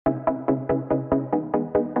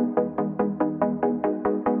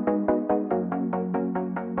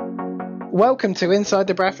Welcome to Inside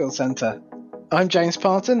the Bradfield Centre. I'm James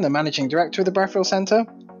Parton, the Managing Director of the Bradfield Centre.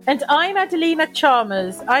 And I'm Adelina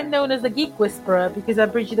Chalmers. I'm known as the Geek Whisperer because I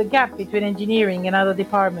bridge the gap between engineering and other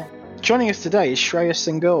departments. Joining us today is Shreya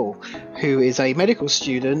Singhal, who is a medical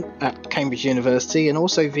student at Cambridge University and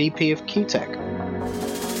also VP of CUTEC.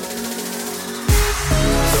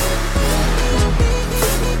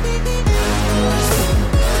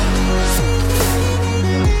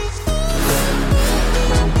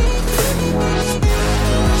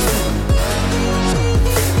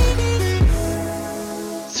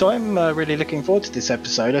 So I'm really looking forward to this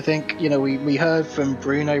episode. I think, we heard from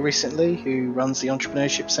Bruno recently, who runs the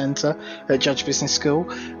Entrepreneurship Centre at Judge Business School.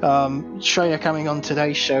 Shreya coming on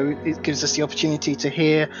today's show, it gives us the opportunity to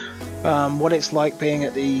hear what it's like being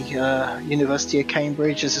at the University of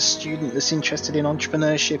Cambridge as a student that's interested in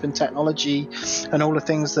entrepreneurship and technology and all the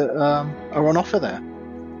things that are on offer there.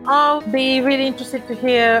 I'll be really interested to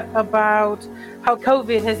hear about how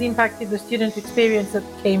COVID has impacted the student experience at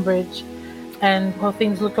Cambridge and how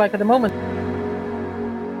things look like at the moment.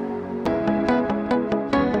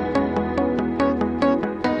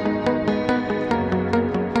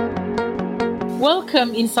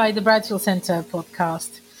 Welcome inside the Bradfield Centre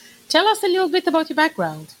podcast. Tell us a little bit about your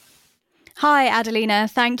background. Hi, Adelina.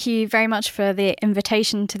 Thank you very much for the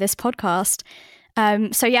invitation to this podcast.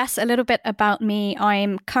 So yes, a little bit about me.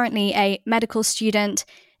 I'm currently a medical student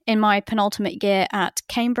in my penultimate year at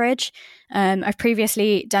Cambridge. I've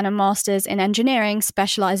previously done a master's in engineering,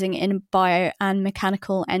 specialising in bio and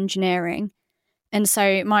mechanical engineering. And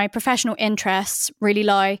so my professional interests really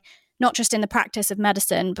lie not just in the practice of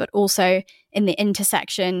medicine, but also in the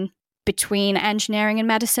intersection between engineering and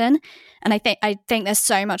medicine. And I think there's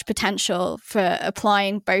so much potential for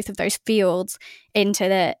applying both of those fields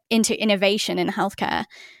into innovation in healthcare.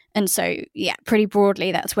 And so, yeah, pretty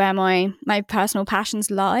broadly, that's where my personal passions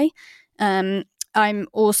lie. I'm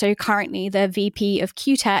also currently the VP of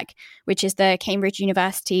CUTEC, which is the Cambridge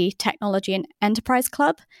University Technology and Enterprise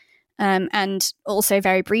Club. And also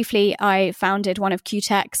very briefly, I founded one of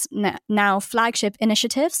CUTEC's now flagship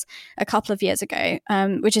initiatives a couple of years ago,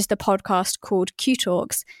 which is the podcast called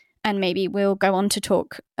Q-Talks. And maybe we'll go on to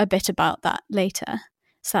talk a bit about that later.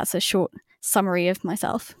 So that's a short summary of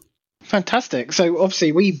myself. Fantastic. So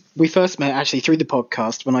obviously we first met actually through the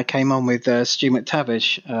podcast when I came on with Stu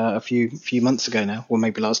McTavish a few months ago now, or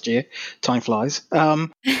maybe last year. Time flies.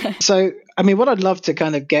 So, I mean, what I'd love to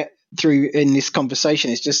kind of get through in this conversation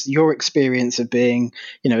is just your experience of being,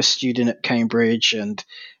 a student at Cambridge and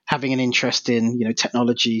having an interest in,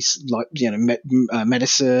 technologies like,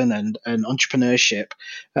 medicine and entrepreneurship,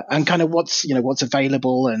 and kind of what's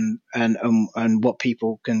available and what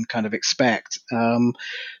people can kind of expect.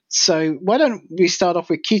 So why don't we start off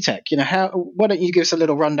with CUTEC? Why don't you give us a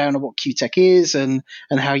little rundown of what CUTEC is and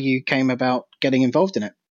how you came about getting involved in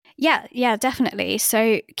it? Yeah, definitely.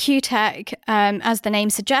 So CUTEC, as the name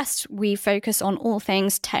suggests, we focus on all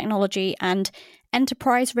things technology and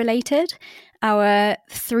enterprise related. Our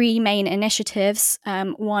three main initiatives,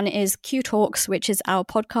 one is Q-Talks, which is our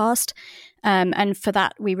podcast. And for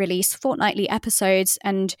that, we release fortnightly episodes,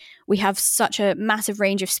 and we have such a massive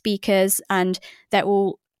range of speakers, and they're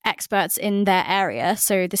all experts in their area.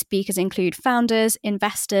 So the speakers include founders,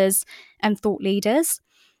 investors, and thought leaders.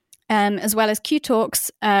 As well as Q-Talks,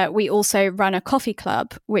 we also run a coffee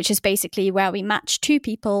club, which is basically where we match two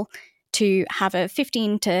people to have a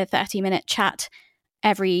 15 to 30-minute chat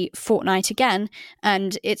every fortnight again.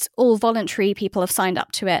 And it's all voluntary. People have signed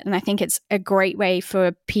up to it. And I think it's a great way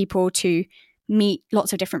for people to meet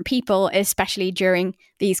lots of different people, especially during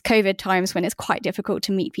these COVID times when it's quite difficult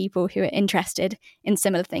to meet people who are interested in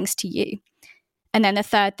similar things to you. And then the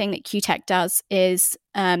third thing that CUTEC does is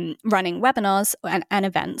running webinars and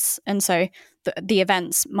events. And so the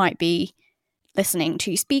events might be listening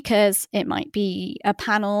to speakers. It might be a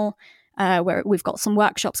panel where we've got some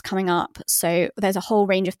workshops coming up. So there's a whole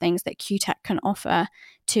range of things that CUTEC can offer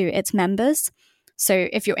to its members. So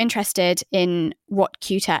if you're interested in what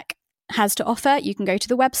CUTEC has to offer, you can go to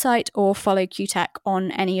the website or follow CUTEC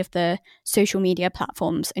on any of the social media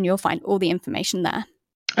platforms, and you'll find all the information there.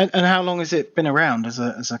 And how long has it been around as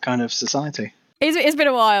a kind of society? It's been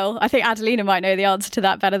a while. I think Adelina might know the answer to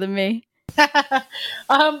that better than me.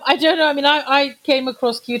 I don't know. I mean, I came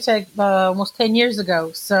across CUTEC almost 10 years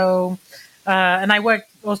ago. So, and I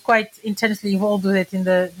was quite intensely involved with it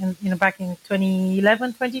back in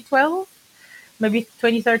 2011, 2012, maybe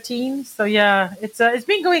 2013. So yeah, it's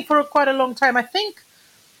been going for quite a long time. I think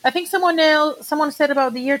someone said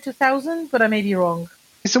about the year 2000, but I may be wrong.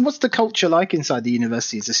 So what's the culture like inside the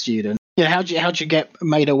university as a student? How'd you get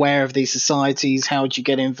made aware of these societies? How'd you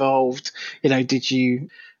get involved? Did you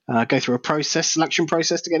go through a selection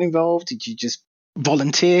process to get involved? Did you just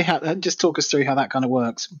volunteer? Just talk us through how that kind of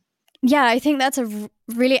works. Yeah, I think that's a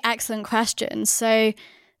really excellent question. So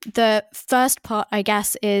the first part, I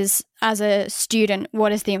guess, is as a student,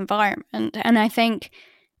 what is the environment? And I think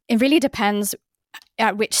it really depends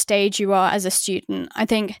at which stage you are as a student. I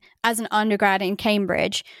think as an undergrad in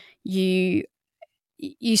Cambridge, you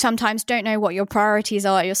sometimes don't know what your priorities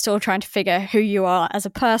are. You're still trying to figure who you are as a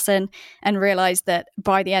person and realize that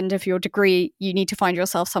by the end of your degree, you need to find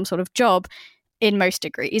yourself some sort of job in most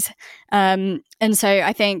degrees. And so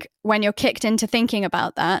I think when you're kicked into thinking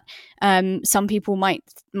about that, some people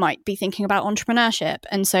might be thinking about entrepreneurship.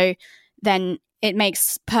 And so then it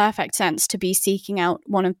makes perfect sense to be seeking out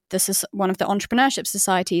one of the entrepreneurship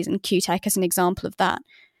societies, and CUTEC is an example of that.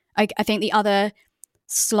 I think the other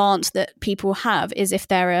slant that people have is if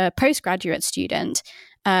they're a postgraduate student,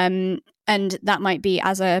 and that might be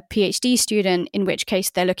as a PhD student, in which case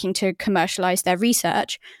they're looking to commercialize their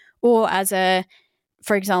research, or as a,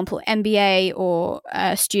 for example, MBA or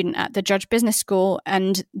a student at the Judge Business School,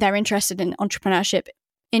 and they're interested in entrepreneurship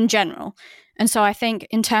in general. And so I think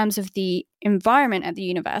in terms of the environment at the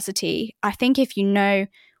university, I think if you know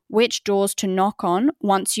which doors to knock on,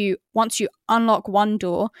 once you unlock one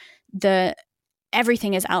door,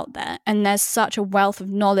 everything is out there. And there's such a wealth of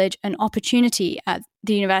knowledge and opportunity at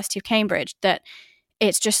the University of Cambridge that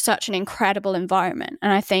it's just such an incredible environment.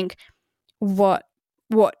 And I think what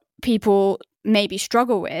people maybe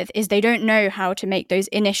struggle with is they don't know how to make those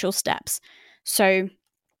initial steps. So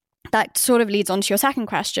that sort of leads on to your second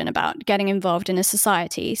question about getting involved in a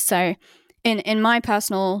society. So in my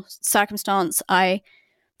personal circumstance, I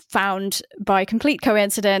found by complete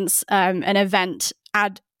coincidence an event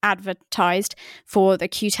advertised for the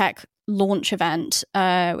CUTEC launch event,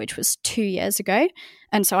 which was 2 years ago.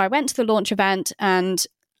 And so I went to the launch event, and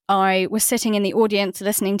I was sitting in the audience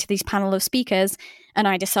listening to these panel of speakers, and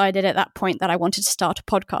I decided at that point that I wanted to start a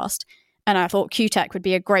podcast. And I thought CUTEC would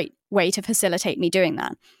be a great way to facilitate me doing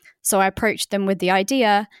that. So I approached them with the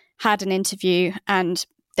idea, had an interview, and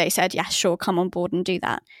they said, yes, sure, come on board and do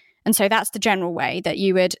that. And so that's the general way that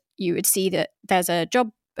you would see that there's a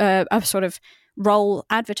job, a sort of role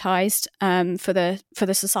advertised for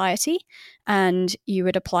the society, and you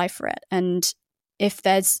would apply for it. And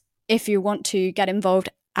if you want to get involved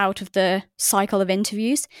out of the cycle of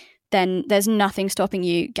interviews, then there's nothing stopping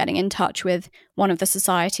you getting in touch with one of the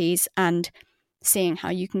societies and seeing how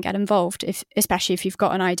you can get involved, especially if you've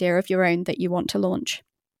got an idea of your own that you want to launch.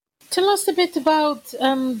 Tell us a bit about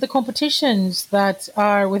the competitions that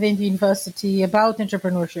are within the university about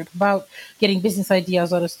entrepreneurship, about getting business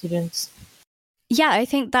ideas out of students. Yeah, I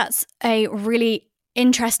think that's a really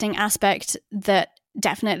interesting aspect that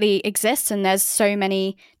definitely exists, and there's so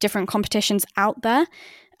many different competitions out there.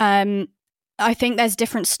 I think there's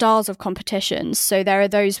different styles of competitions. So there are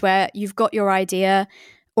those where you've got your idea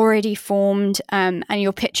already formed, and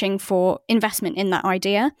you're pitching for investment in that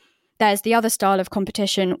idea. There's the other style of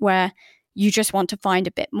competition where you just want to find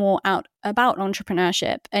a bit more out about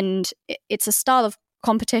entrepreneurship, and it's a style of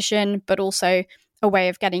competition, but also a way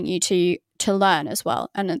of getting you to learn as well.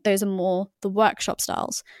 And those are more the workshop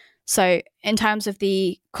styles. So in terms of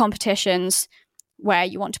the competitions where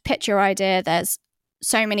you want to pitch your idea, there's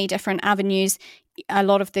so many different avenues. A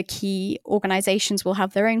lot of the key organizations will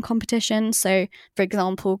have their own competition. So for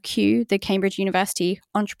example, the Cambridge University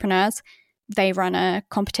Entrepreneurs, they run a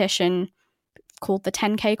competition called the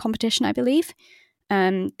 10K competition, I believe.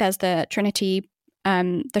 There's the Trinity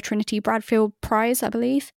Bradfield Prize, I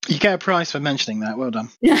believe. You get a prize for mentioning that. Well done.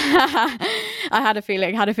 I had a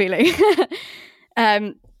feeling.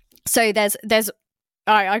 So there's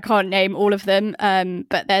I can't name all of them,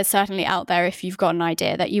 but there's certainly out there if you've got an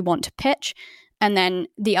idea that you want to pitch. And then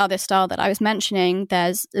the other style that I was mentioning,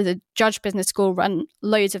 there's the Judge Business School run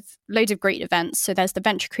loads of great events. So there's the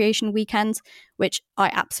Venture Creation Weekends, which I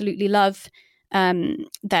absolutely love.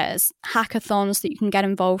 There's hackathons that you can get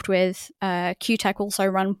involved with. CUTEC also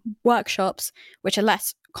run workshops, which are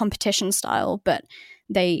less competition style, but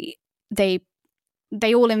they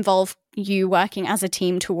all involve you working as a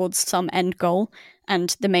team towards some end goal,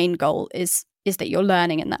 and the main goal is that you're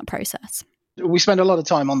learning in that process. We spend a lot of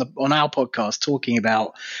time on our podcast talking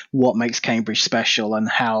about what makes Cambridge special and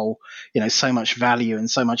how, so much value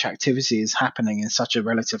and so much activity is happening in such a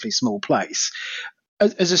relatively small place.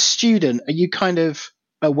 As a student, are you kind of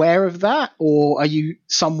aware of that, or are you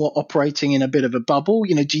somewhat operating in a bit of a bubble?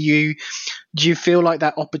 Do you feel like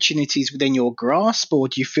that opportunity is within your grasp, or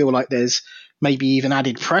do you feel like there's maybe even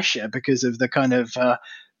added pressure because of the kind of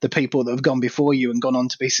the people that have gone before you and gone on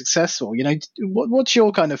to be successful? What's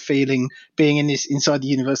your kind of feeling being inside the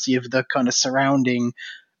university of the kind of surrounding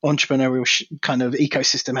entrepreneurial kind of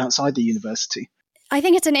ecosystem outside the university? I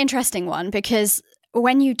think it's an interesting one because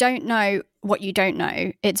when you don't know what you don't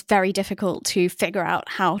know, it's very difficult to figure out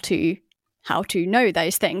how to know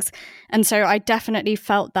those things. And so I definitely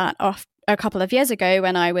felt that off a couple of years ago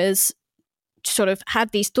when I was sort of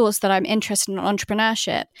had these thoughts that I'm interested in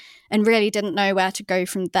entrepreneurship and really didn't know where to go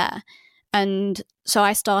from there. And so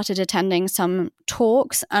I started attending some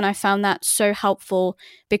talks, and I found that so helpful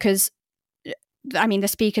because, I mean, the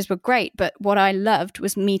speakers were great, but what I loved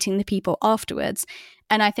was meeting the people afterwards.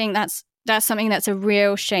 And I think that's something that's a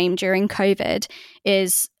real shame during COVID,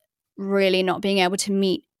 is really not being able to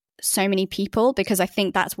meet so many people, because I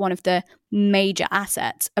think that's one of the major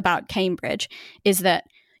assets about Cambridge, is that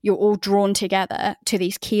you're all drawn together to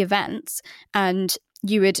these key events, and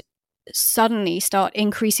you would suddenly start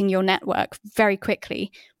increasing your network very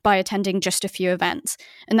quickly by attending just a few events.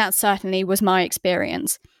 And that certainly was my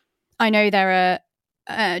experience. I know there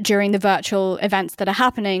are, during the virtual events that are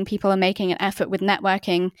happening, people are making an effort with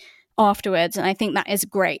networking afterwards, and I think that is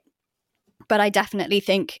great. But I definitely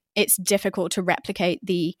think it's difficult to replicate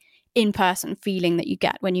the in-person feeling that you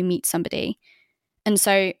get when you meet somebody. And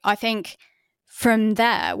so I think from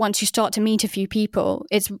there, once you start to meet a few people,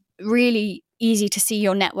 it's really easy to see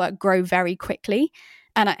your network grow very quickly.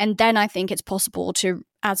 And then I think it's possible to,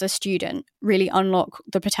 as a student, really unlock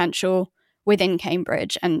the potential within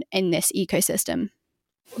Cambridge and in this ecosystem.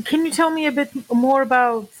 Can you tell me a bit more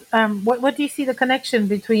about what do you see the connection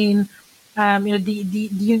between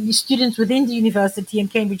the students within the university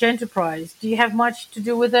and Cambridge Enterprise? Do you have much to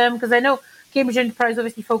do with them? Because I know Cambridge Enterprise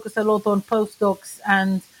obviously focus a lot on postdocs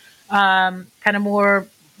and kind of more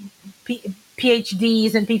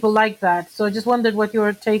PhDs and people like that. So I just wondered what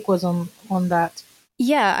your take was on that.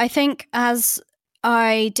 Yeah, I think as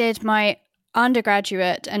I did my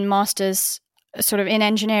undergraduate and master's sort of in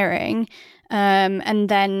engineering, and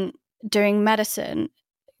then doing medicine,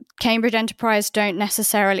 Cambridge Enterprise don't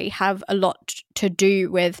necessarily have a lot to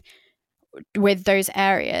do with those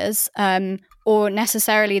areas, or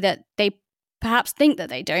necessarily that they perhaps think that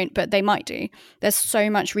they don't, but they might do. There's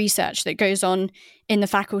so much research that goes on in the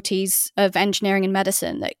faculties of engineering and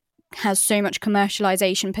medicine that has so much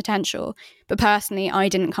commercialization potential. But personally, I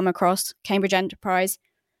didn't come across Cambridge Enterprise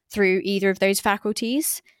through either of those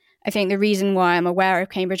faculties. I think the reason why I'm aware of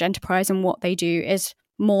Cambridge Enterprise and what they do is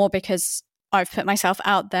more because I've put myself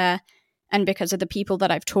out there, and because of the people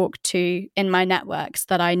that I've talked to in my networks,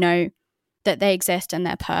 that I know that they exist and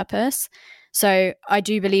their purpose. So I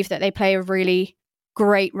do believe that they play a really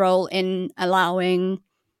great role in allowing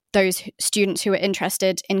those students who are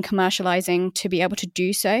interested in commercializing to be able to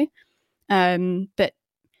do so. But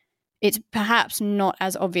it's perhaps not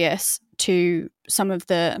as obvious to some of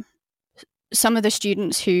the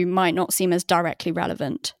students who might not seem as directly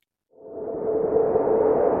relevant.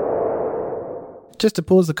 Just to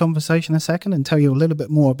pause the conversation a second and tell you a little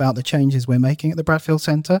bit more about the changes we're making at the Bradfield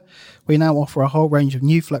Centre, we now offer a whole range of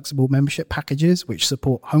new flexible membership packages which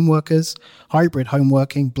support home workers, hybrid home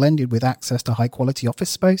working blended with access to high quality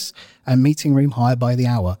office space, and meeting room hire by the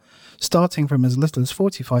hour. Starting from as little as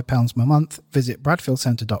 £45 per month, visit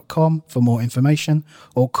bradfieldcentre.com for more information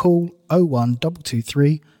or call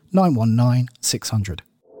 01223 919 600.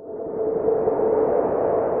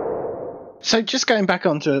 So just going back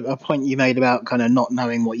onto a point you made about kind of not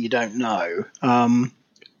knowing what you don't know,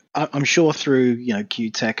 I'm sure through,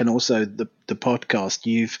 CUTEC and also the podcast,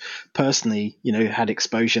 you've personally, had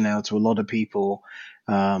exposure now to a lot of people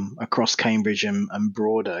across Cambridge and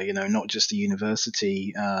broader, not just the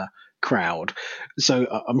university crowd.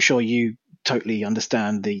 So I'm sure you totally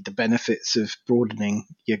understand the benefits of broadening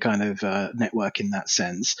your kind of network in that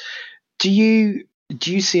sense. Do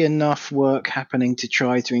you see enough work happening to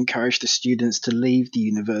try to encourage the students to leave the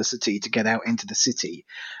university to get out into the city?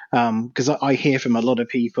 Because I hear from a lot of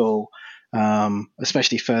people,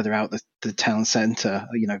 especially further out the town centre,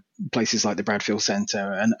 places like the Bradfield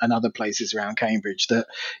Centre and other places around Cambridge that,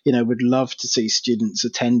 would love to see students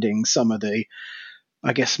attending some of the,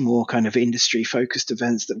 I guess, more kind of industry focused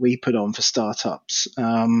events that we put on for startups.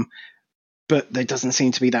 But there doesn't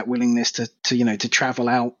seem to be that willingness to travel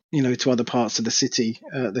out, to other parts of the city.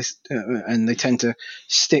 And they tend to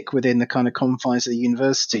stick within the kind of confines of the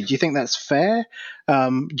university. Do you think that's fair?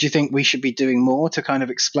 Do you think we should be doing more to kind of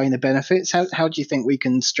explain the benefits? How do you think we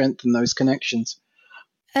can strengthen those connections?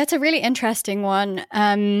 That's a really interesting one,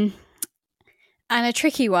 and a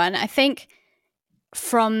tricky one. I think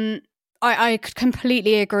I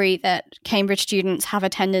completely agree that Cambridge students have a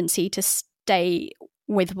tendency to stay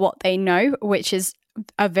with what they know, which is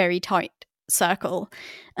a very tight circle.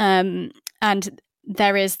 And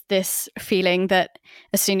there is this feeling that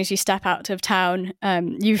as soon as you step out of town,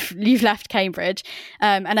 you've left Cambridge,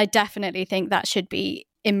 and I definitely think that should be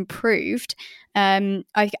improved. I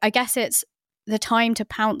guess it's the time to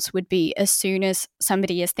pounce would be as soon as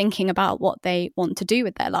somebody is thinking about what they want to do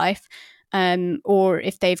with their life, or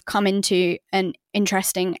if they've come into an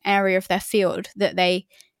interesting area of their field that they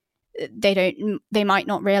might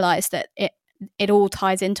not realize that it all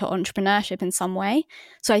ties into entrepreneurship in some way.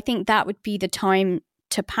 So I think that would be the time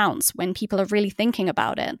to pounce when people are really thinking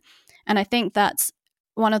about it. And I think that's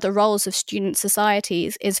one of the roles of student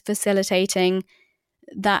societies, is facilitating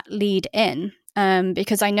that lead in,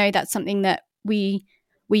 because I know that's something that we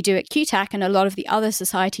do at CUTEC, and a lot of the other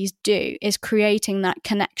societies do, is creating that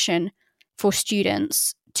connection for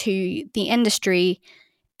students to the industry,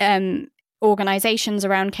 organisations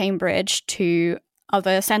around Cambridge, to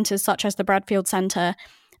other centres such as the Bradfield Centre.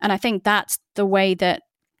 And I think that's the way that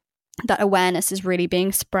awareness is really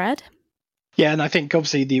being spread. Yeah, and I think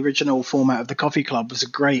obviously the original format of the coffee club was a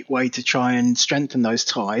great way to try and strengthen those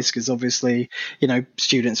ties, because obviously,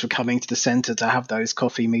 students were coming to the centre to have those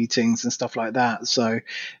coffee meetings and stuff like that. So,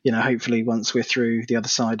 hopefully once we're through the other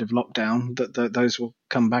side of lockdown, that those will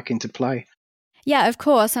come back into play. Yeah, of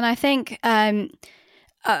course. And I think,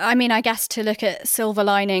 I guess to look at silver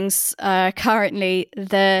linings, currently,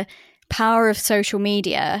 the power of social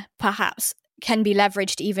media perhaps can be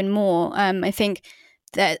leveraged even more. I think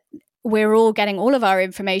that we're all getting all of our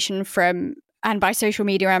information from, and by social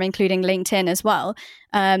media, I'm including LinkedIn as well.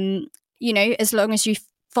 As long as you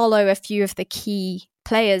follow a few of the key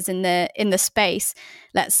players in the space,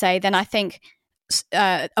 let's say, then I think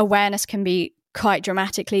awareness can be quite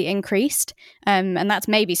dramatically increased, and that's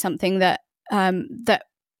maybe something that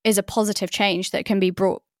is a positive change that can be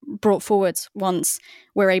brought forwards once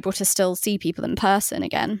we're able to still see people in person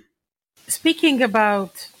again. Speaking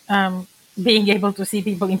about being able to see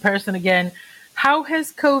people in person again, how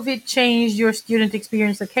has COVID changed your student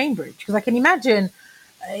experience at Cambridge? Because I can imagine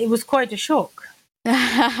it was quite a shock.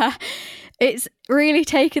 It's really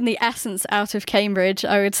taken the essence out of Cambridge,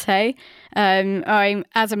 I would say. I'm,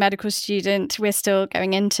 as a medical student, we're still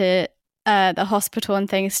going into the hospital and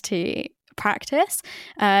things to practice.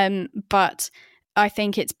 But I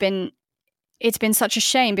think it's been such a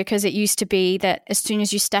shame, because it used to be that as soon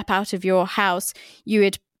as you step out of your house, you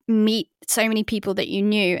would meet so many people that you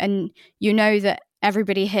knew, and that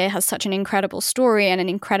everybody here has such an incredible story and an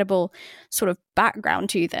incredible sort of background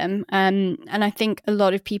to them. And I think a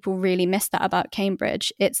lot of people really miss that about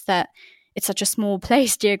Cambridge. It's that it's such a small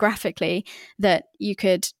place geographically that you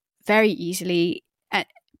could very easily,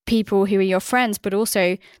 people who are your friends, but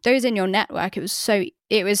also those in your network, it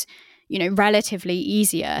was relatively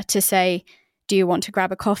easier to say, do you want to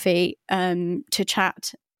grab a coffee, to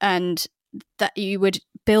chat, and that you would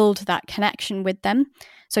build that connection with them.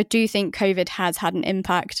 So I do think COVID has had an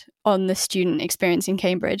impact on the student experience in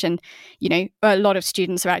Cambridge. And, a lot of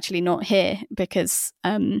students are actually not here because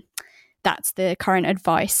that's the current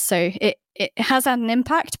advice. So it has had an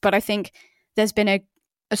impact, but I think there's been a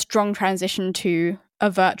strong transition to a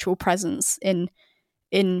virtual presence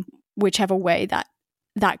in whichever way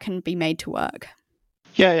that can be made to work.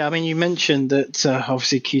 Yeah. I mean, you mentioned that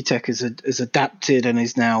obviously CUTEC has adapted and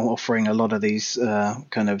is now offering a lot of these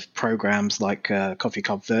kind of programs like Coffee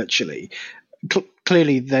Club virtually.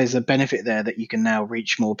 Clearly, there's a benefit there that you can now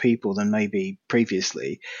reach more people than maybe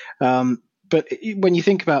previously. But when you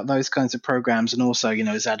think about those kinds of programs, and also,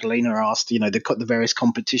 as Adelina asked, the various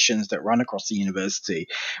competitions that run across the university,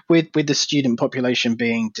 with the student population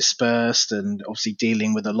being dispersed and obviously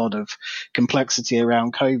dealing with a lot of complexity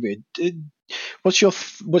around COVID, what's your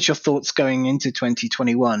thoughts going into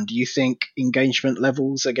 2021? Do you think engagement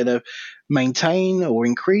levels are going to maintain or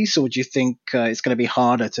increase, or do you think it's going to be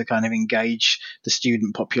harder to kind of engage the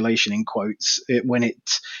student population, in quotes, when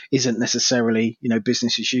it isn't necessarily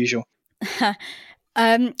business as usual?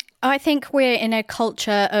 I think we're in a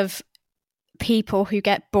culture of people who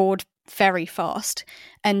get bored very fast,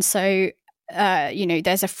 and so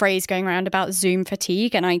there's a phrase going around about Zoom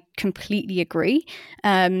fatigue, and I completely agree.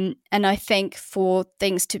 And I think for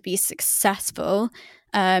things to be successful,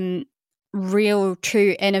 real,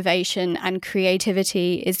 true innovation and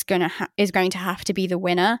creativity is going to have to be the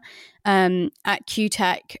winner. At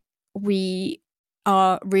CUTEC, we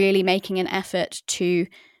are really making an effort to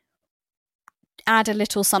add a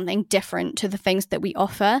little something different to the things that we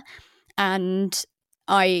offer. And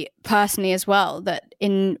I personally as well, that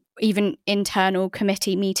in even internal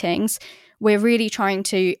committee meetings, we're really trying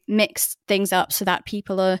to mix things up so that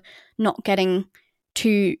people are not getting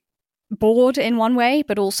too bored in one way,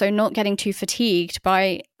 but also not getting too fatigued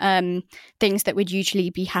by things that would usually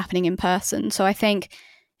be happening in person. So I think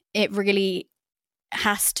it really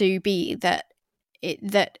has to be that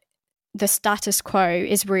the status quo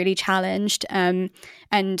is really challenged, and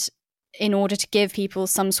in order to give people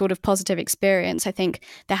some sort of positive experience, I think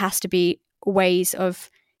there has to be ways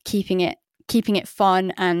of keeping it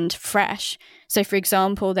fun and fresh. So, for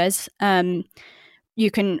example, there's you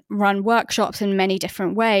can run workshops in many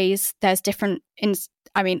different ways. There's different.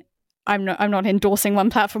 I'm not endorsing one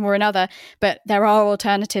platform or another, but there are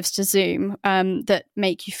alternatives to Zoom that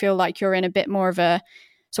make you feel like you're in a bit more of a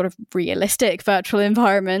sort of realistic virtual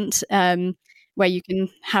environment, where you can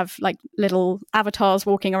have like little avatars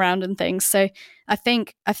walking around and things. So I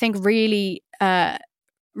think really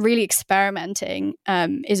experimenting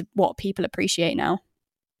is what people appreciate now.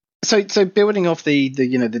 So building off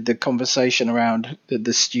the conversation around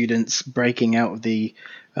the students breaking out of the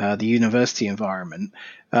university environment,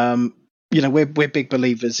 we're big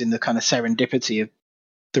believers in the kind of serendipity of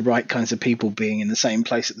the right kinds of people being in the same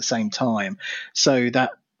place at the same time. So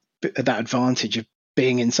that advantage of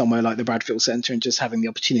being in somewhere like the Bradfield Centre and just having the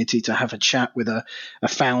opportunity to have a chat with a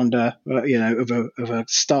founder, of a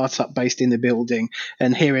startup based in the building,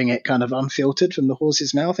 and hearing it kind of unfiltered from the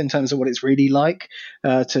horse's mouth in terms of what it's really like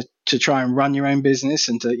to try and run your own business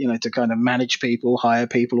and to kind of manage people, hire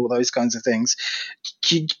people, all those kinds of things.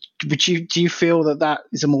 Do you feel that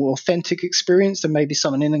is a more authentic experience than maybe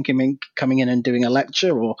someone coming in and doing a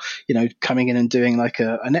lecture, or coming in and doing like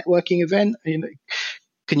a networking event?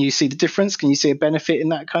 Can you see the difference? Can you see a benefit in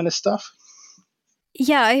that kind of stuff?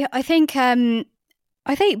 Yeah, I think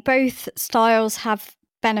both styles have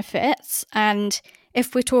benefits, and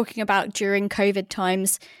if we're talking about during COVID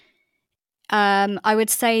times, I would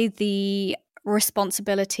say the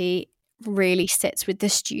responsibility really sits with the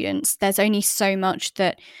students. There's only so much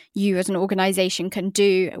that you as an organization can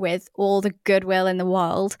do with all the goodwill in the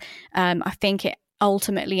world. I think it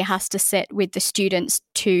ultimately has to sit with the students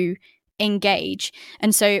to engage.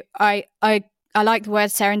 And so I like the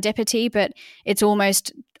word serendipity, but it's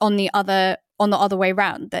almost on the other way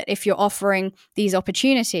around, that if you're offering these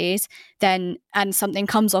opportunities and something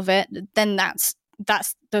comes of it, then that's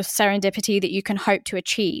the serendipity that you can hope to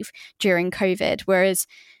achieve during COVID. Whereas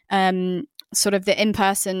sort of the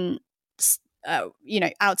in-person,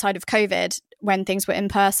 outside of COVID, when things were in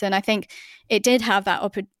person, I think it did have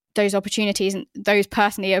those opportunities, and those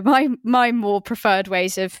personally are my more preferred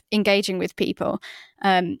ways of engaging with people.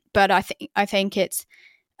 But I think it's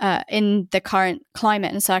in the current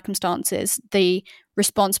climate and circumstances, the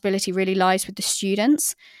responsibility really lies with the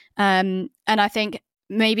students. And I think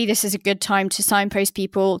maybe this is a good time to signpost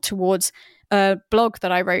people towards a blog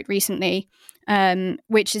that I wrote recently,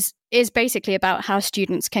 which is basically about how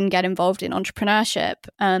students can get involved in entrepreneurship.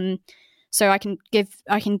 So I can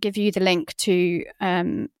give you the link to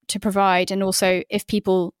provide, and also if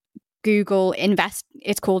people Google invest,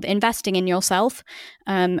 it's called Investing in Yourself,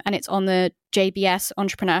 and it's on the JBS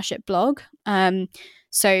Entrepreneurship blog.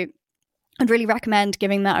 So I'd really recommend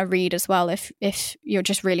giving that a read as well if you're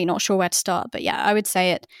just really not sure where to start. But yeah, I would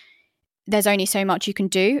say there's only so much you can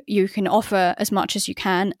do. You can offer as much as you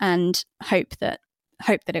can and hope that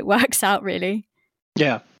it works out, really.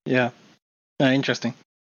 Yeah. Interesting.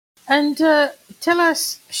 And tell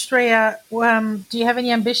us, Shreya, do you have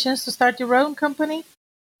any ambitions to start your own company?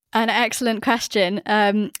 An excellent question.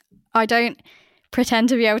 I don't pretend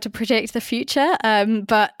to be able to predict the future,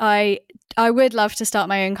 but I would love to start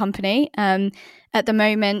my own company. At the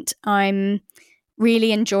moment, I'm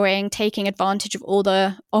really enjoying taking advantage of all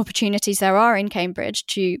the opportunities there are in Cambridge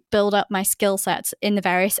to build up my skill sets in the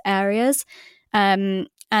various areas,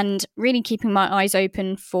 and really keeping my eyes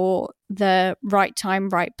open for the right time,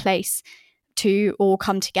 right place to all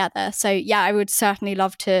come together. So yeah, I would certainly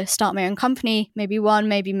love to start my own company, maybe one,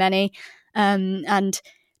 maybe many, and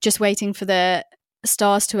just waiting for the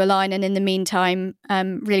stars to align. And in the meantime,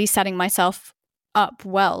 really setting myself up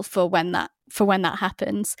well for when that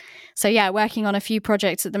happens. So yeah, working on a few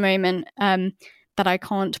projects at the moment that I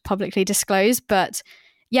can't publicly disclose, but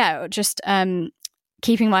yeah, just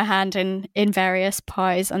keeping my hand in various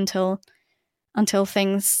pies until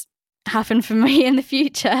things happen for me in the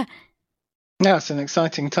future. Yeah, it's an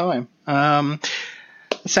exciting time.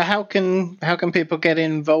 So how can people get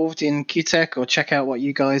involved in CUTEC or check out what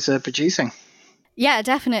you guys are producing? Yeah,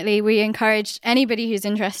 definitely. We encourage anybody who's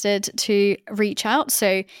interested to reach out.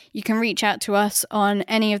 So you can reach out to us on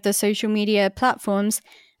any of the social media platforms.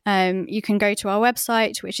 You can go to our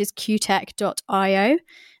website, which is cutec.io.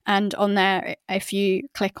 And on there, if you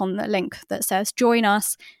click on the link that says join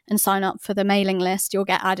us and sign up for the mailing list, you'll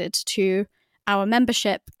get added to our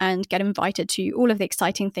membership and get invited to all of the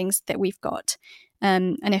exciting things that we've got.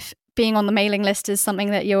 And if being on the mailing list is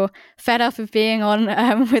something that you're fed up of being on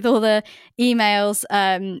with all the emails,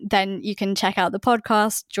 then you can check out the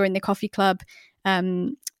podcast, join the coffee club.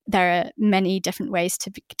 There are many different ways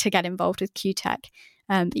to get involved with CUTEC.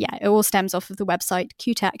 But yeah, it all stems off of the website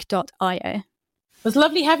cutec.io. It was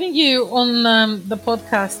lovely having you on the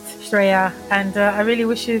podcast, Shreya, and I really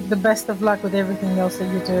wish you the best of luck with everything else that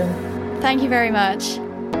you're doing. Thank you very much.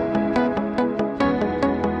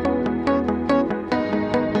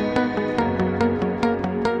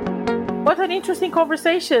 What an interesting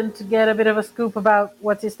conversation to get a bit of a scoop about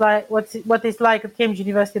what it's like at Cambridge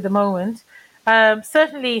University at the moment.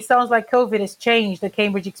 Certainly, sounds like COVID has changed the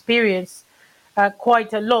Cambridge experience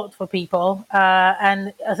quite a lot for people,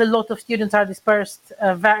 and as a lot of students are dispersed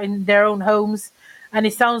in their own homes, and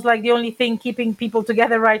it sounds like the only thing keeping people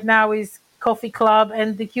together right now is coffee club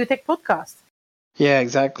and the CUTEC podcast. Yeah,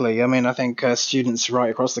 exactly. I mean, I think students right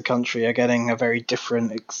across the country are getting a very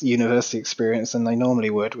different university experience than they normally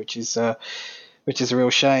would, which is a real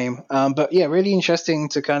shame. But yeah, really interesting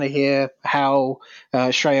to kind of hear how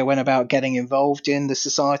Shreya went about getting involved in the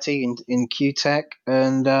society in CUTEC,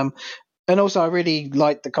 and also I really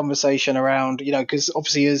liked the conversation around, because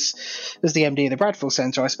obviously as the MD of the Bradfield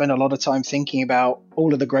Centre, I spend a lot of time thinking about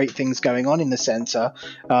all of the great things going on in the centre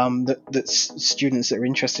that students that are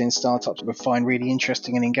interested in startups would find really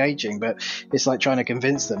interesting and engaging. But it's like trying to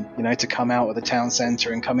convince them, to come out of the town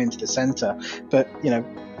centre and come into the centre. But,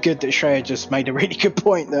 good that Shreya just made a really good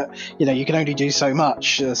point that, you can only do so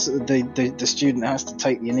much. The student has to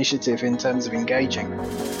take the initiative in terms of engaging.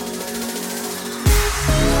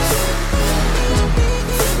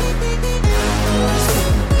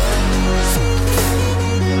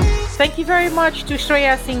 Thank you very much to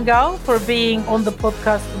Shreya Singhal for being on the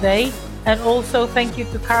podcast today. And also thank you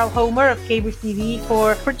to Carl Homer of Cambridge TV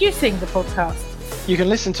for producing the podcast. You can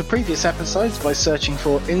listen to previous episodes by searching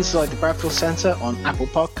for Inside the Bradfield Centre on Apple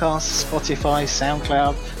Podcasts, Spotify,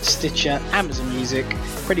 SoundCloud, Stitcher, Amazon Music,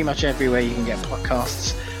 pretty much everywhere you can get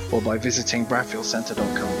podcasts, or by visiting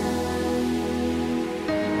bradfieldcentre.com.